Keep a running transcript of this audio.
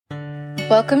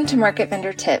Welcome to Market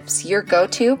Vendor Tips, your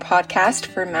go-to podcast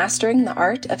for mastering the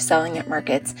art of selling at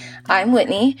markets. I'm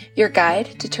Whitney, your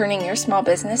guide to turning your small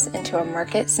business into a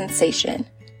market sensation.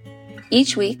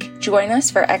 Each week, join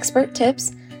us for expert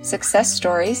tips, success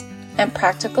stories, and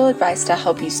practical advice to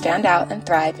help you stand out and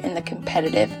thrive in the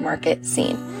competitive market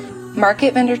scene.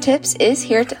 Market Vendor Tips is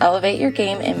here to elevate your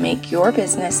game and make your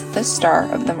business the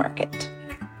star of the market.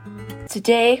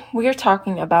 Today, we are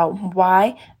talking about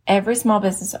why every small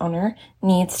business owner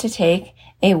needs to take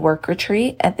a work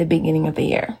retreat at the beginning of the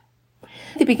year.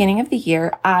 At the beginning of the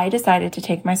year, I decided to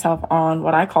take myself on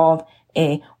what I called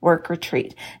a work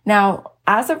retreat. Now,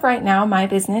 as of right now, my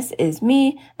business is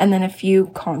me and then a few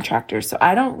contractors. So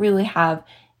I don't really have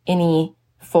any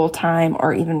full-time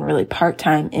or even really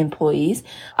part-time employees.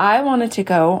 I wanted to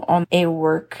go on a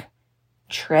work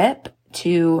trip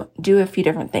to do a few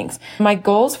different things. My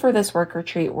goals for this work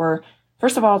retreat were,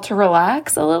 first of all, to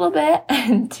relax a little bit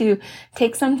and to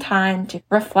take some time to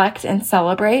reflect and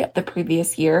celebrate the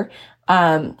previous year.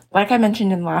 Like I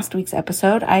mentioned in last week's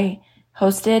episode, I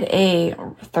hosted a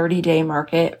 30-day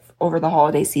market over the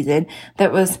holiday season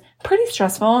that was pretty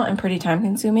stressful and pretty time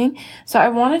consuming. So I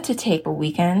wanted to take a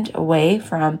weekend away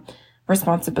from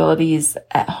responsibilities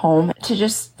at home to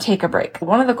just take a break.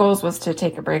 One of the goals was to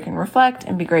take a break and reflect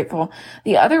and be grateful.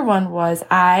 The other one was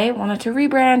I wanted to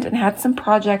rebrand and had some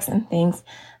projects and things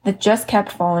that just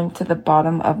kept falling to the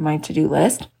bottom of my to-do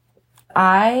list.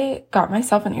 I got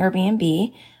myself an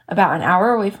Airbnb about an hour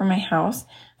away from my house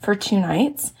for 2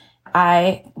 nights.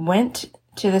 I went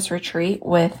to this retreat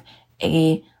with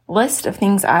a list of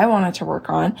things I wanted to work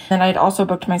on. And I'd also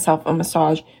booked myself a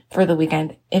massage for the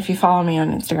weekend. If you follow me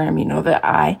on Instagram, you know that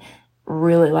I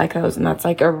really like those. And that's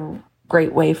like a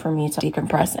great way for me to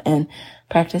decompress and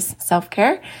practice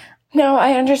self-care. Now,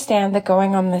 I understand that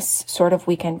going on this sort of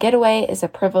weekend getaway is a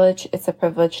privilege. It's a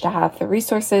privilege to have the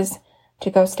resources to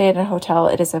go stay at a hotel.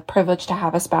 It is a privilege to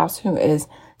have a spouse who is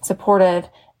supportive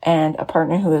and a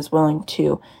partner who is willing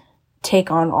to take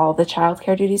on all the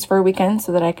childcare duties for a weekend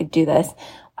so that I could do this.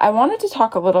 I wanted to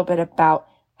talk a little bit about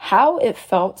how it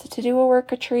felt to do a work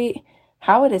retreat,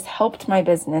 how it has helped my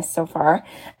business so far,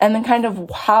 and then kind of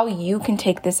how you can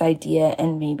take this idea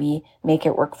and maybe make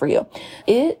it work for you.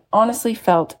 It honestly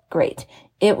felt great.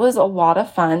 It was a lot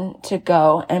of fun to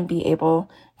go and be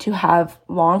able to have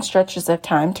long stretches of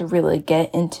time to really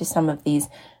get into some of these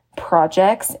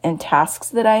projects and tasks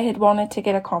that I had wanted to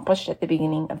get accomplished at the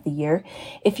beginning of the year.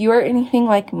 If you are anything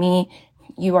like me,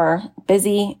 you are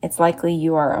busy. It's likely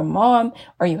you are a mom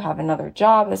or you have another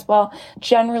job as well.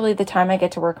 Generally, the time I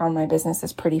get to work on my business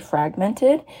is pretty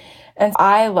fragmented. And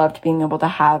I loved being able to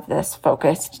have this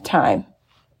focused time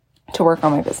to work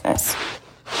on my business.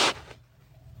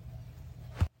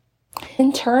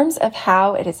 In terms of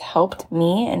how it has helped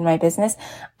me and my business,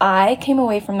 I came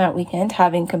away from that weekend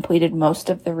having completed most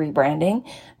of the rebranding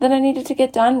that I needed to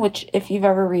get done, which if you've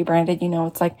ever rebranded, you know,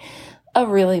 it's like a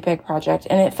really big project.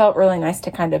 And it felt really nice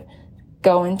to kind of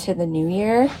go into the new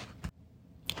year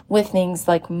with things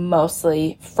like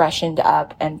mostly freshened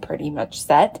up and pretty much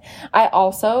set. I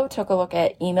also took a look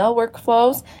at email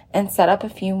workflows and set up a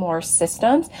few more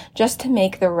systems just to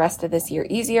make the rest of this year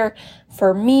easier.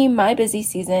 For me, my busy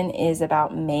season is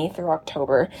about May through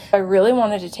October. I really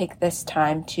wanted to take this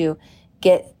time to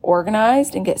get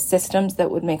organized and get systems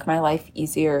that would make my life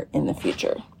easier in the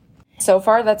future. So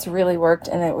far, that's really worked,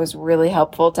 and it was really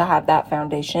helpful to have that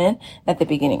foundation at the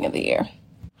beginning of the year.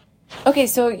 Okay,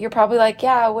 so you're probably like,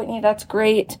 yeah, Whitney, that's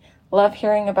great. Love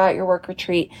hearing about your work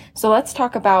retreat. So let's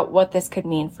talk about what this could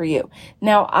mean for you.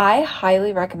 Now, I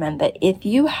highly recommend that if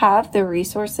you have the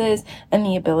resources and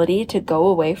the ability to go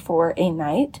away for a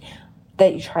night,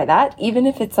 that you try that. Even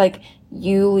if it's like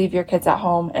you leave your kids at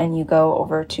home and you go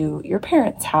over to your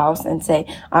parents' house and say,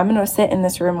 I'm going to sit in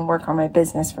this room and work on my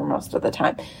business for most of the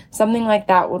time. Something like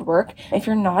that would work. If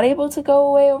you're not able to go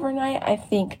away overnight, I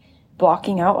think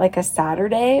blocking out like a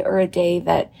Saturday or a day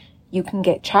that you can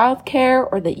get childcare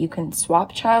or that you can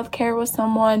swap childcare with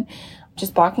someone,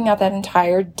 just blocking out that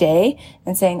entire day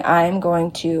and saying, I'm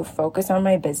going to focus on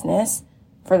my business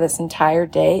for this entire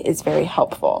day is very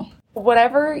helpful.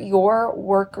 Whatever your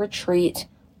work retreat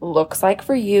looks like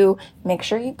for you, make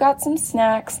sure you've got some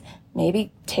snacks,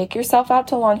 maybe take yourself out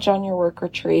to lunch on your work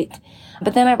retreat.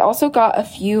 But then I've also got a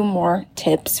few more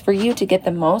tips for you to get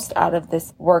the most out of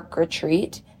this work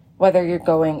retreat, whether you're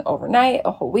going overnight,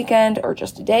 a whole weekend, or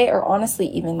just a day, or honestly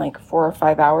even like 4 or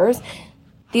 5 hours.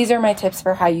 These are my tips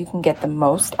for how you can get the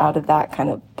most out of that kind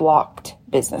of blocked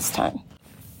business time.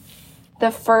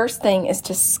 The first thing is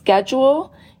to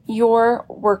schedule your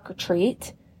work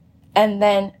retreat and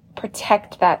then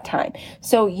protect that time.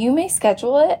 So you may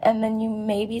schedule it and then you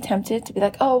may be tempted to be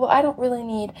like, oh, well, I don't really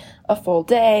need a full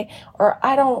day, or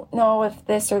I don't know if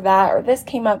this or that or this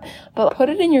came up, but put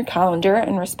it in your calendar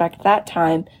and respect that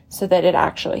time so that it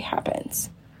actually happens.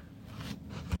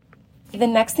 The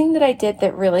next thing that I did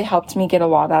that really helped me get a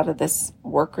lot out of this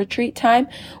work retreat time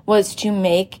was to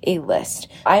make a list.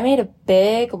 I made a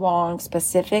big, long,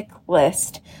 specific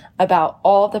list about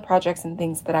all of the projects and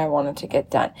things that I wanted to get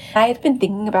done. I had been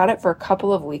thinking about it for a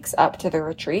couple of weeks up to the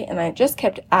retreat, and I just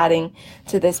kept adding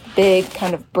to this big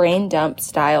kind of brain dump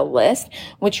style list,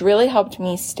 which really helped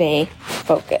me stay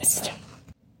focused.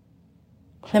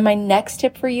 Then my next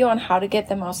tip for you on how to get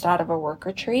the most out of a work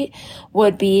retreat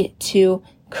would be to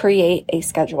create a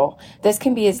schedule. This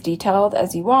can be as detailed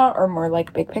as you want or more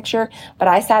like big picture, but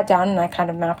I sat down and I kind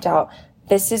of mapped out,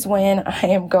 this is when I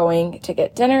am going to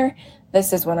get dinner.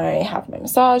 This is when I have my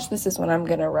massage. This is when I'm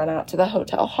going to run out to the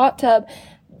hotel hot tub.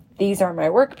 These are my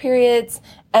work periods.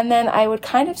 And then I would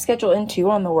kind of schedule in too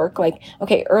on the work, like,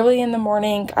 okay, early in the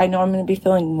morning, I know I'm going to be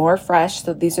feeling more fresh.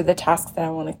 So these are the tasks that I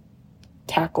want to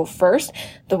tackle first,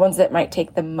 the ones that might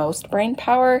take the most brain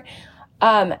power.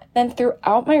 Then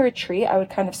throughout my retreat, I would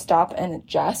kind of stop and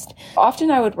adjust.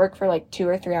 Often I would work for like 2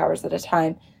 or 3 hours at a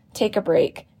time, take a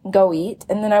break, go eat,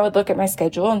 and then I would look at my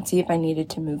schedule and see if I needed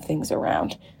to move things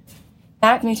around.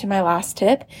 That brings me to my last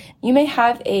tip. You may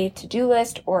have a to-do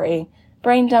list or a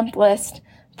brain dump list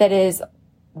that is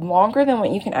longer than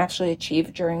what you can actually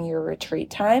achieve during your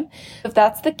retreat time. If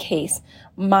that's the case,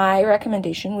 my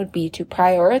recommendation would be to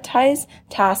prioritize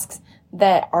tasks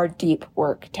that are deep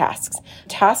work tasks.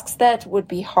 Tasks that would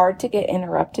be hard to get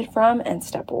interrupted from and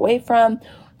step away from.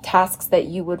 Tasks that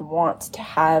you would want to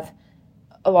have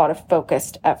a lot of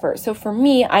focused effort. So for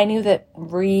me, I knew that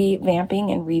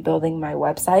revamping and rebuilding my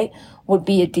website would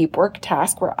be a deep work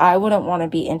task where I wouldn't want to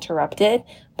be interrupted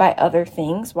by other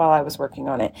things while I was working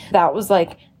on it. That was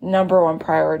like number one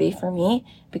priority for me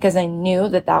because I knew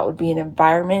that that would be an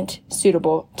environment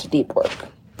suitable to deep work.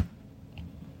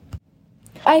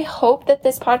 I hope that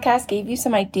this podcast gave you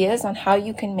some ideas on how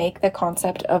you can make the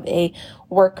concept of a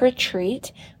work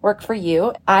retreat work for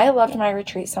you. I loved my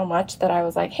retreat so much that I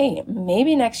was like, hey,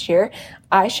 maybe next year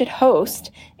I should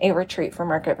host a retreat for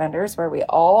market vendors where we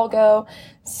all go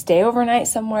stay overnight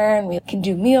somewhere and we can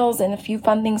do meals and a few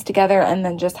fun things together and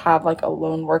then just have like a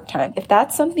lone work time. If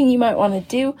that's something you might want to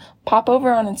do, pop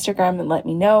over on Instagram and let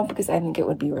me know because I think it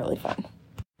would be really fun.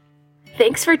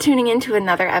 Thanks for tuning in to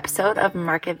another episode of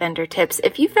Market Vendor Tips.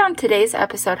 If you found today's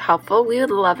episode helpful, we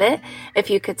would love it if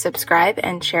you could subscribe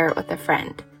and share it with a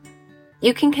friend.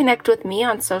 You can connect with me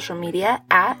on social media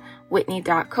at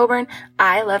whitney.coburn.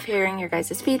 I love hearing your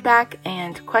guys' feedback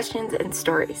and questions and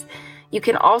stories. You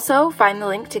can also find the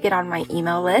link to get on my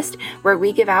email list where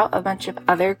we give out a bunch of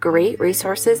other great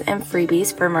resources and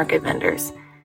freebies for market vendors.